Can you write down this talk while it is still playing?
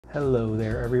Hello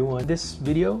there everyone. In this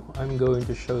video, I'm going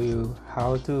to show you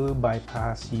how to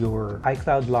bypass your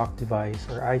iCloud lock device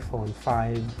or iPhone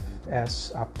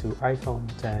 5s up to iPhone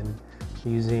 10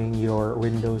 using your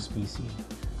Windows PC.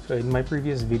 So in my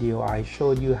previous video, I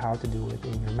showed you how to do it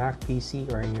in your Mac PC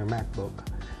or in your MacBook.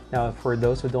 Now for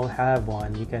those who don't have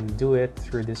one, you can do it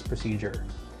through this procedure.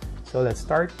 So let's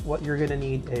start. What you're gonna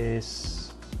need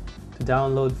is to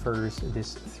download first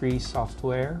this 3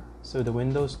 software. So the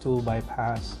Windows tool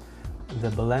bypass, the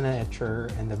Balena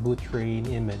Etcher, and the boot train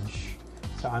image.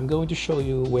 So I'm going to show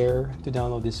you where to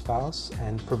download these files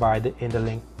and provide it in the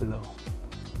link below.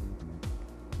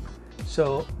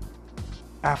 So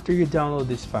after you download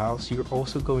these files, you're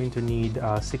also going to need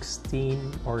a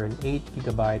 16 or an 8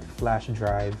 GB flash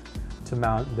drive to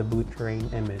mount the boot train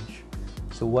image.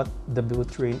 So what the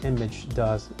boot train image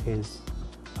does is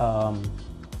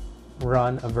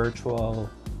run a virtual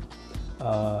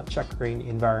checkrain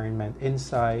environment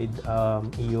inside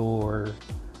your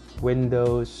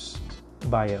Windows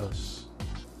BIOS.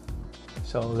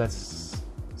 So let's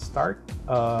start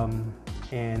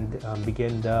and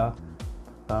begin the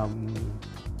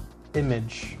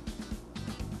image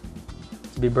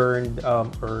to be burned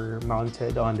or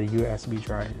mounted on the USB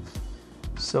drive.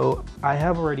 So I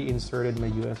have already inserted my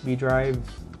USB drive.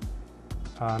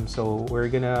 So we're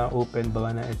gonna open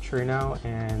Balena Etcher now,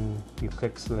 and you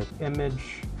click select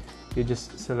image. You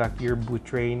just select your boot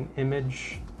train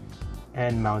image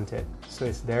and mount it. So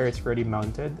it's there, it's already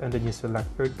mounted, and then you select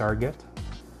your target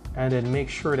and then make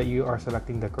sure that you are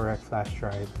selecting the correct flash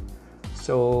drive.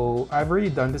 So I've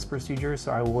already done this procedure,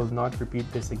 so I will not repeat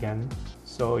this again.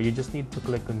 So you just need to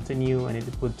click continue, and it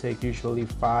would take usually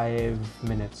 5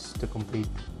 minutes to complete,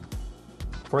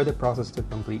 for the process to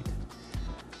complete.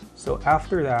 So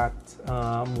after that,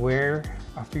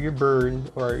 after you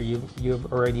burned or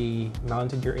you've already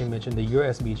mounted your image in the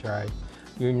USB drive,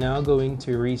 you're now going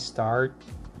to restart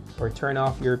or turn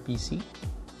off your PC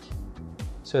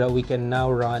so that we can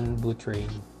now run boot train.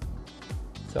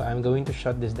 So I'm going to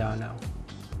shut this down now.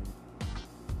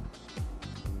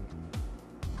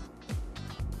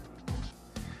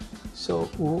 So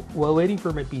while waiting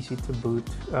for my PC to boot,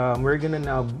 we're gonna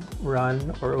now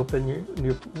run or open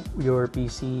your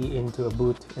PC into a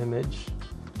boot image.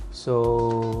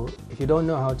 So if you don't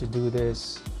know how to do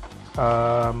this,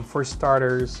 for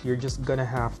starters, you're just gonna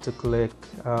have to click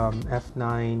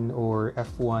F9 or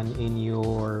F1 in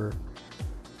your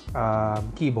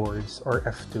keyboards, or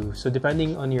F2. So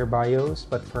depending on your BIOS,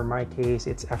 but for my case,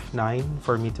 it's F9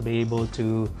 for me to be able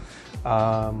to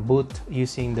boot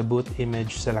using the boot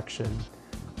image selection.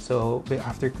 So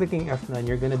after clicking F9,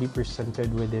 you're going to be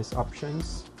presented with these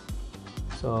options.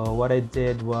 So what I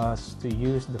did was to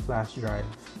use the flash drive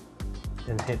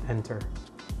and hit enter.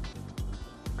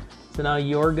 So now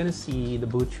you're going to see the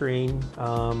boot train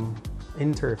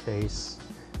interface.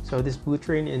 So this boot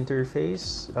train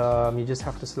interface, you just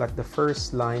have to select the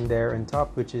first line there on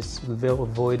top, which is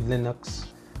void Linux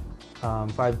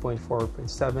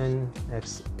 5.4.7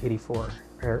 x84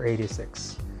 or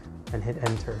 86, and hit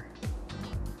enter.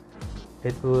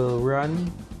 It will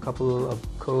run a couple of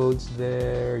codes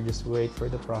there. Just wait for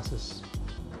the process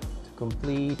to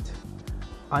complete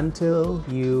until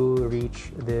you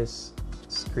reach this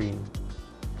screen.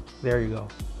 There you go.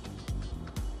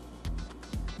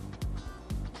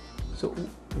 So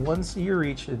once you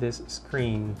reach this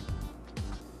screen,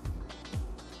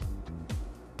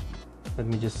 let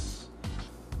me just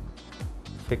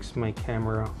fix my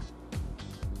camera.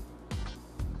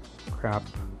 Crap.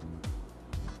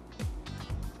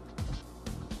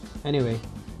 Anyway,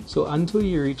 so until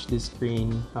you reach this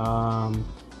screen,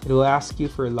 it will ask you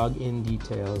for login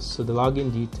details. So the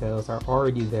login details are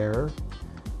already there.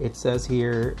 It says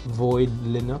here void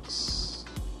Linux,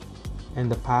 and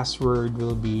the password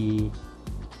will be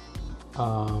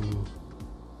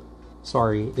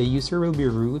the user will be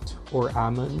root or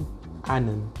anon,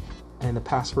 and the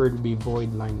password will be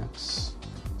void Linux.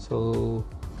 So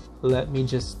let me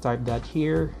just type that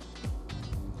here.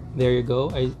 There you go.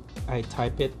 I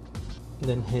type it,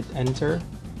 then hit enter.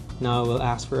 Now it will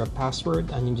ask for a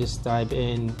password, and you just type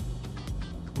in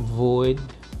void.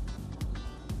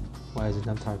 Why is it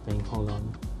not typing? Hold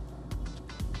on.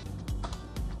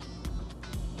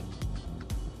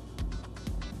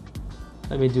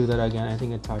 Let me do that again. I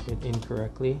think I typed it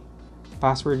incorrectly.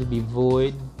 Password would be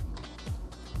void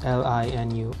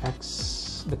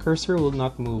Linux. The cursor will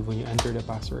not move when you enter the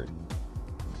password.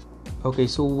 Okay,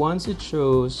 so once it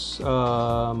shows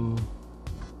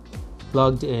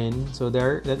logged in, so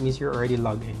there, that means you're already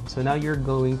logged in. So now you're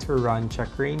going to run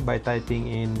checkrain by typing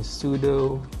in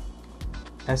sudo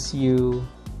su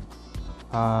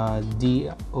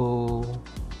do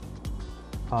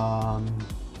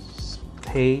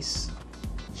space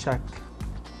check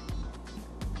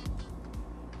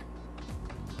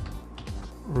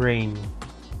rain.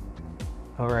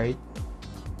 All right,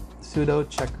 sudo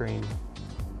check rain,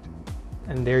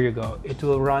 and there you go. It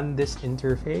will run this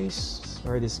interface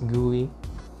or this GUI.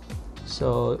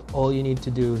 So all you need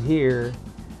to do here,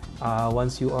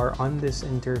 once you are on this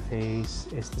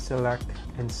interface, is to select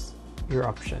your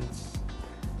options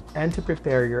and to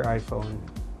prepare your iPhone.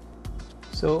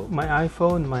 So my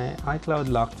iPhone, my iCloud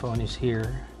locked phone is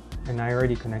here, and I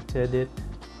already connected it.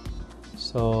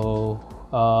 So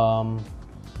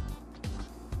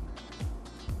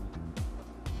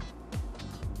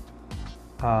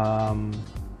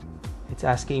it's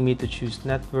asking me to choose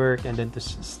network and then to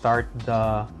start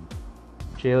the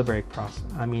jailbreak process,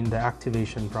 the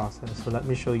activation process. So let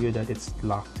me show you that it's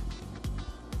locked.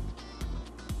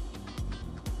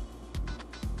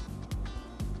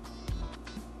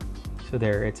 So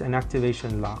there, it's an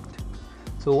activation locked.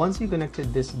 So once you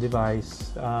connected this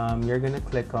device, you're gonna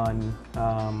click on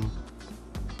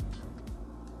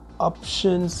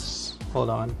options. Hold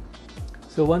on.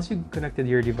 So once you connected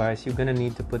your device, you're gonna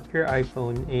need to put your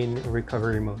iPhone in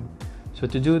recovery mode. So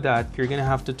to do that, you're gonna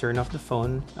have to turn off the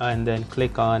phone and then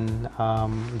click on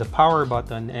the power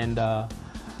button and the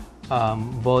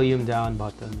volume down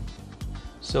button.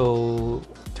 So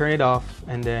turn it off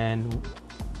and then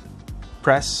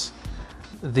press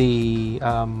the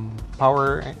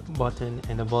power button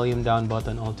and the volume down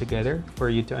button all together for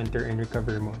you to enter in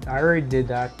recovery mode. I already did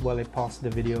that while I paused the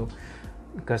video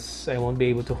because I won't be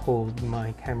able to hold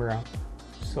my camera.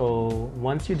 So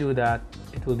once you do that,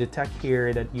 it will detect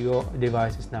here that your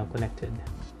device is now connected.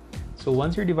 So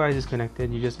once your device is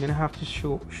connected, you're just gonna have to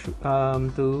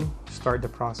to start the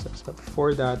process. But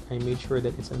before that, I made sure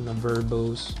that it's in a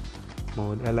verbose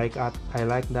mode. I like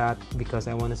that because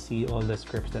I want to see all the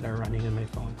scripts that are running on my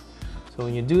phone. So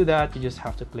when you do that, you just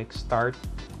have to click start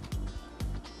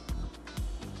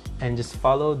and just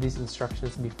follow these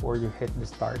instructions before you hit the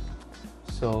start.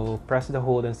 So press the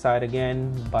hold inside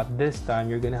again, but this time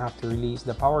you're gonna have to release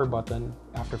the power button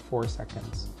after 4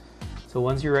 seconds. So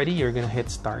once you're ready, you're gonna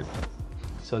hit start.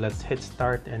 So let's hit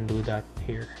start and do that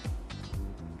here.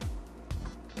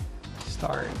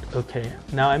 Start. Okay,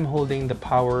 now I'm holding the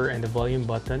power and the volume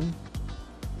button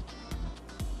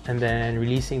and then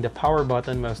releasing the power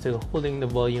button while still holding the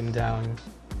volume down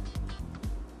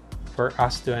for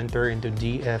us to enter into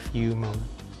DFU mode.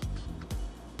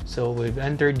 So we've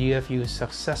entered DFU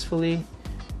successfully,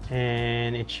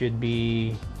 and it should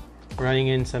be running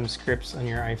in some scripts on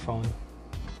your iPhone.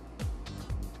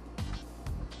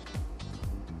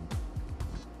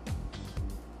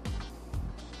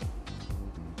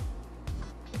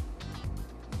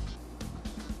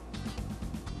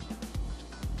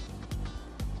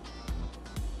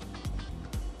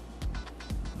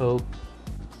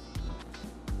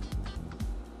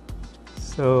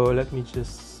 So let me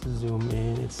just zoom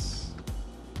in.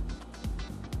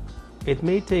 It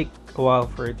may take a while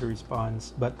for it to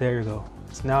respond, but there you go.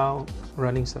 It's now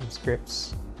running some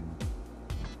scripts.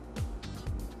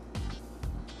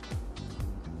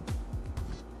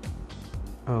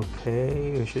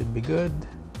 Okay, it should be good,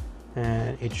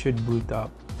 and it should boot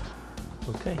up.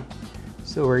 Okay,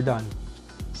 so we're done.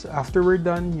 So after we're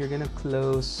done, you're gonna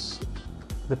close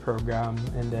the program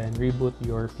and then reboot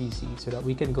your PC so that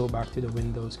we can go back to the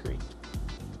Windows screen.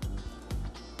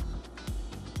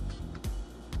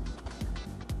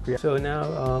 So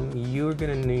now you're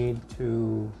gonna need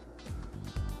to,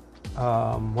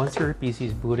 once your PC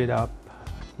is booted up,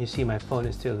 you see my phone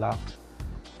is still locked,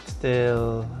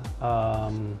 still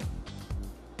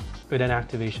with an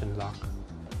activation lock.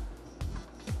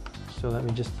 So let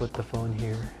me just put the phone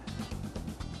here.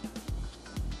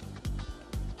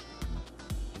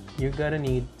 You're gonna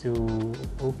need to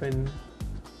open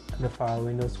the file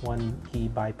Windows 1 key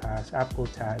bypass Apple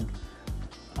tag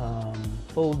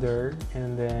folder,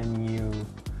 and then you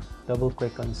double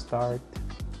click on start.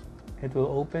 It will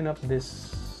open up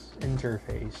this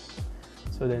interface.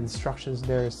 So the instructions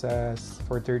there says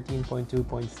for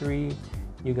 13.2.3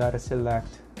 you gotta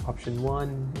select option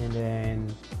 1, and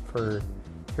then for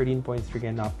 13.3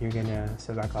 and up you're gonna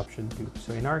select option 2.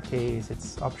 So in our case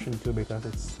it's option 2 because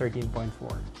it's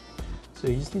 13.4. So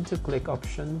you just need to click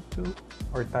option 2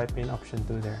 or type in option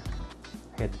 2 there.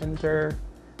 Hit enter.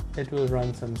 It will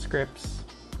run some scripts.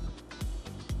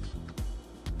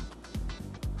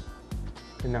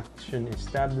 Connection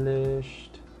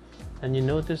established. And you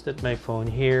notice that my phone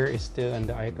here is still in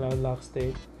the iCloud lock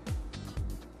state.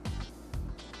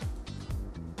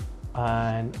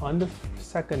 And on the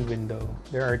second window,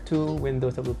 there are 2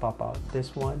 windows that will pop out.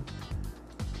 This one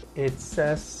it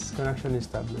says connection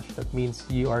established. That means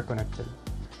you are connected.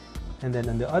 And then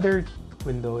on the other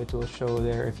window, it will show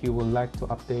there if you would like to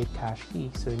update cache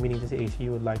key. So meaning to say if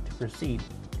you would like to proceed.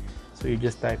 So you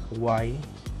just type Y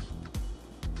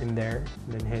in there,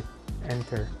 and then hit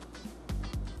enter.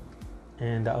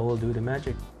 And that will do the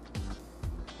magic.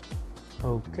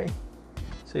 Okay.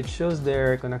 So it shows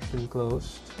there connection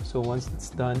closed. So once it's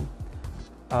done,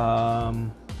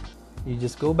 you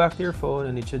just go back to your phone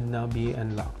and it should now be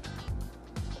unlocked.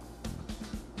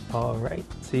 Alright,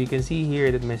 so you can see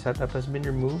here that my setup has been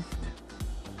removed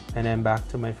and I'm back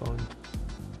to my phone.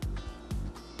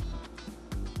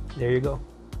 There you go.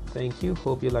 Thank you.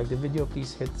 Hope you liked the video.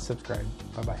 Please hit subscribe.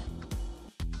 Bye bye.